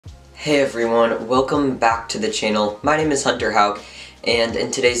Hey everyone, welcome back to the channel. My name is Hunter Houck, and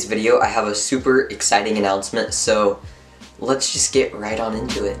in today's video I have a super exciting announcement, so let's just get right on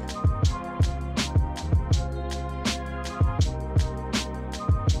into it.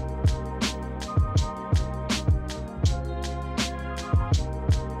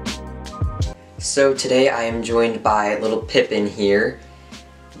 So today I am joined by little Pippin here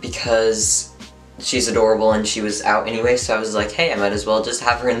because she's adorable and she was out anyway, so I was like, hey, I might as well just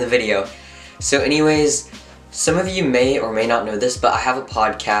have her in the video. So anyways, some of you may or may not know this, but I have a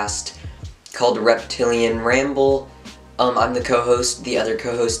podcast called Reptilian Ramble. I'm the co-host. The other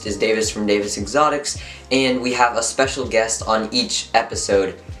co-host is Davis from Davis Exotics, and we have a special guest on each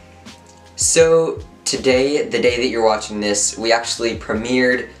episode. So today, the day that you're watching this, we actually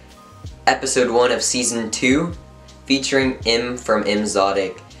premiered episode 1 of season 2 featuring M from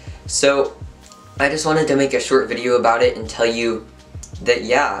Exotic. So I just wanted to make a short video about it and tell you that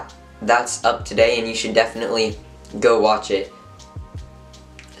yeah, that's up today and you should definitely go watch it.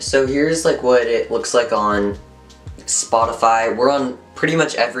 So here's like what it looks like on Spotify. We're on pretty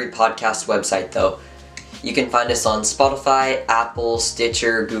much every podcast website though. You can find us on Spotify, Apple,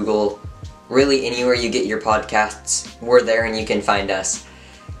 Stitcher, Google, really anywhere you get your podcasts, we're there and you can find us.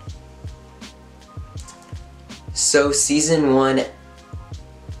 So season 1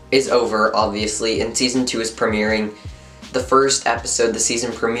 is over, obviously, and season 2 is premiering. The first episode, the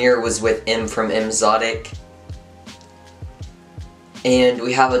season premiere, was with M from Exotic. And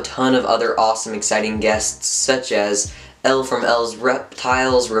we have a ton of other awesome, exciting guests, such as Elle from Elle's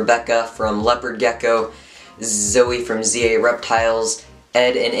Reptiles, Rebecca from Leopard Gecko, Zoe from ZA Reptiles,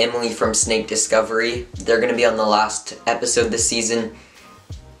 Ed and Emily from Snake Discovery. They're going to be on the last episode this season.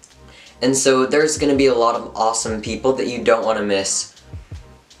 And so there's going to be a lot of awesome people that you don't want to miss.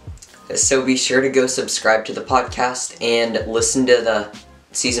 So be sure to go subscribe to the podcast and listen to the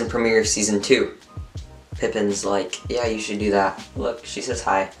season premiere of season 2. Pippin's like, yeah, you should do that. Look, she says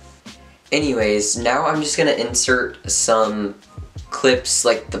hi. Anyways, now I'm just going to insert some clips,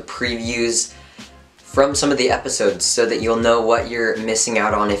 like the previews from some of the episodes so that you'll know what you're missing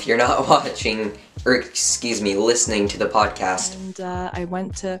out on if you're not watching, or excuse me, listening to the podcast. And I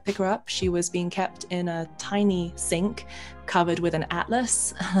went to pick her up. She was being kept in a tiny sink covered with an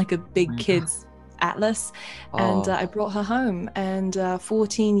atlas, like a big kid's atlas. And I brought her home, and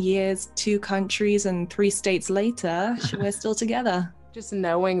 14 years, 2 countries, and 3 states later, we're still together. Just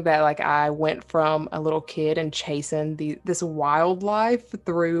knowing that, like, I went from a little kid and chasing this wildlife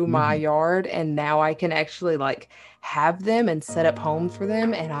through my yard, and now I can actually, like, have them and set up homes for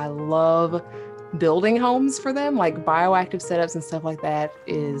them, and I love building homes for them, like bioactive setups and stuff like that.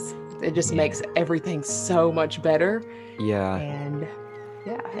 It just makes everything so much better. Yeah. And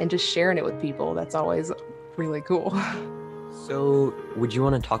just sharing it with people, that's always really cool. So would you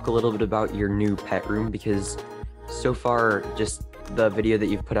want to talk a little bit about your new pet room? Because so far, just the video that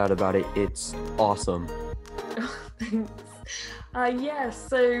you've put out about it, it's awesome. Thanks. Yeah,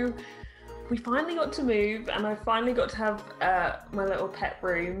 so we finally got to move, and I finally got to have my little pet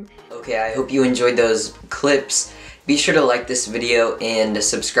room. Okay, I hope you enjoyed those clips. Be sure to like this video and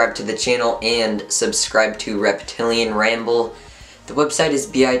subscribe to the channel and subscribe to Reptilian Ramble. The website is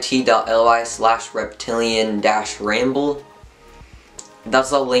bit.ly/reptilian-ramble.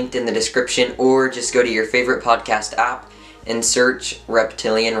 That's all linked in the description, or just go to your favorite podcast app and search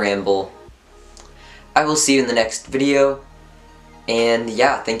Reptilian Ramble. I will see you in the next video. And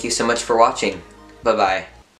yeah, thank you so much for watching. Bye-bye.